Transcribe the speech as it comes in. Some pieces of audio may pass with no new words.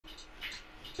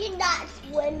You're not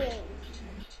swimming.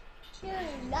 You're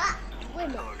not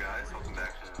swimming. Hello guys, welcome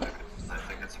back to the I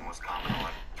think it's the most common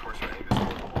one. Torturing is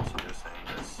horrible, so you're saying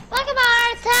this. Welcome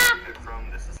on top. Hit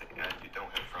from, this is the end you don't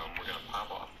hit from. We're gonna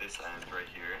pop off this end right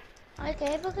here.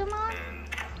 Okay, Pokemon. And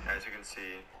as you can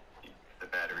see, the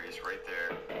battery is right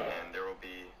there, and there will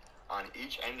be on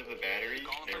each end of the battery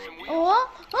there will be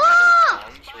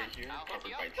prongs right here covered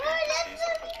by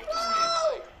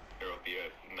tape. There will be a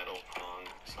metal prong,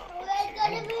 it's not focusing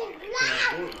on the prong right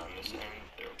there. And on this end,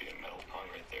 there will be a metal prong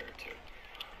right there too.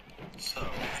 So,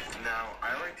 now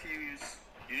I like to use,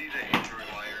 you need an Android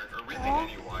wire, or really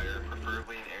any wire,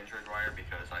 preferably an Android wire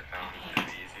because I found it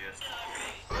the easiest.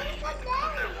 But you need to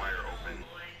cut that wire open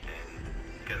and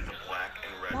get the black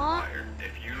and red wire.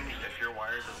 If your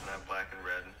wire doesn't have black and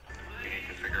red, you need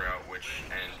to figure out which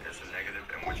end is a negative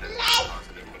and which end is a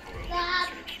positive with a little bit.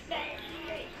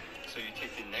 So you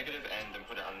take the negative end and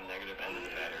put it on the negative end of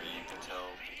the battery. You can tell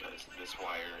because this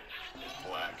wire is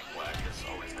black. Black is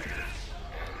always negative.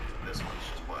 And this one's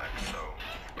just black. So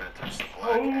I'm going to touch the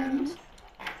black end.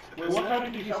 Wait, what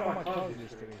happened to you shot my cousin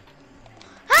yesterday?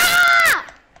 Ah!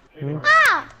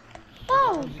 Ah!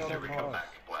 Oh! There we go.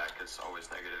 Black is always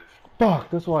negative.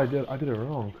 Fuck, that's why I did it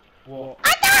wrong. I Well,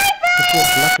 died that's first! what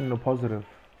black and the positive.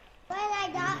 When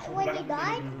you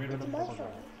died, it's emotional.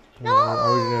 I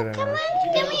already did Come it. on,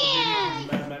 come here!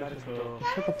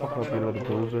 Shut the fuck up, you little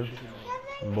boozer.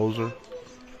 Moser.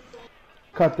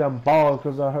 Cut them balls,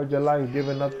 cause I heard you like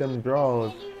giving up them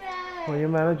draws. When your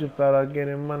manager fella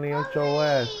getting money out your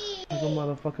ass. Like a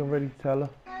motherfucking ready teller.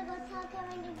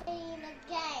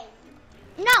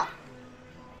 No!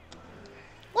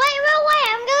 Wait,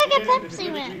 I'm gonna get Pepsi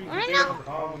Man.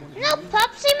 No,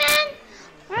 Pepsi Man?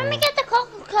 Let me get the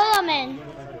Coca-Cola Man.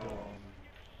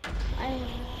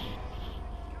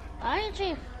 I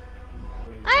need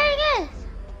I guess.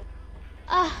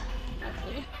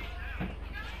 Okay.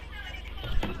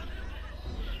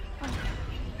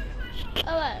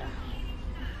 Alright.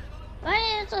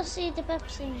 I need to see the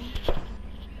Pepsi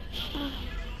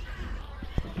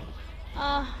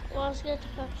Man. Let's get the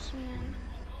Pepsi Man.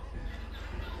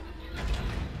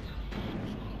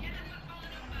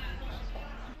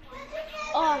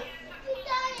 Oh.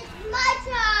 It's my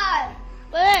turn!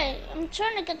 Wait, I'm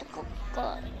trying to get the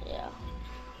Coca-Cola, yeah.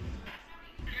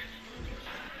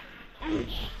 I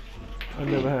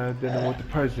never had dinner with the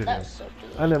president. That's so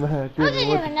good. I never had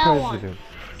dinner with the know president.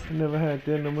 I never had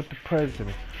dinner with the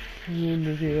president. You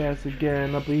know the ass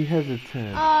again, I'll be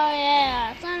hesitant. Oh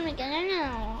yeah, it's time to get another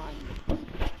one.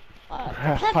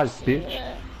 Half pipe, bitch.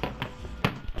 Yeah.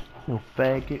 You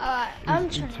faggot. Alright, I'm You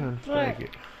trying to faggot.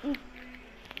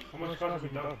 How much time have we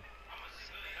done?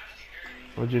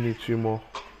 What you need? 2 more.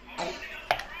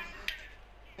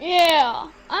 Yeah,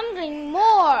 I'm getting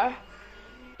more.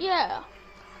 Yeah.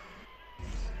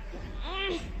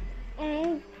 This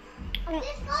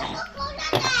Coca-Cola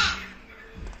there.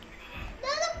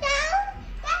 Look down.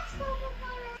 That's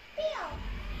Coca-Cola here.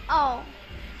 Oh.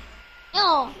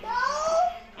 No. No.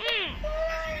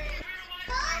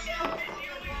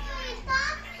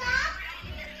 Stop.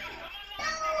 No.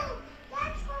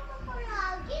 That's Coca-Cola.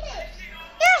 Get it.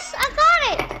 Yes, I got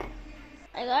it.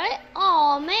 I got it.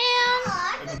 Oh man.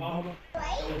 Mommy,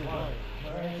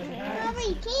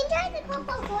 can you try the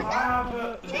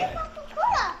Coca-Cola? Try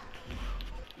Coca-Cola.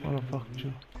 What the fuck,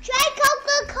 you? Try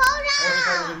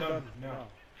Coca-Cola. No.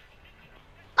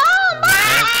 Oh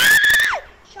my!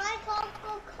 Try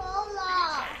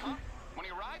Coca-Cola. One of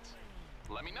your rides?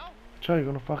 Let me know. Charlie,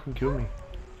 you're gonna fucking kill me.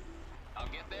 I'll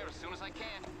get there as soon as I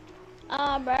can.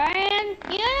 Brian,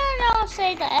 you don't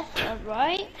say the F word,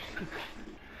 right?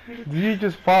 Did you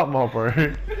just fart, my bro?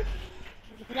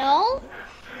 No.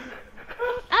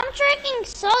 I'm drinking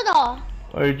soda.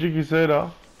 Oh, you drinking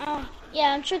soda? Oh,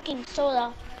 yeah, I'm drinking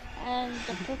soda and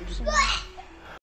the Pepsi.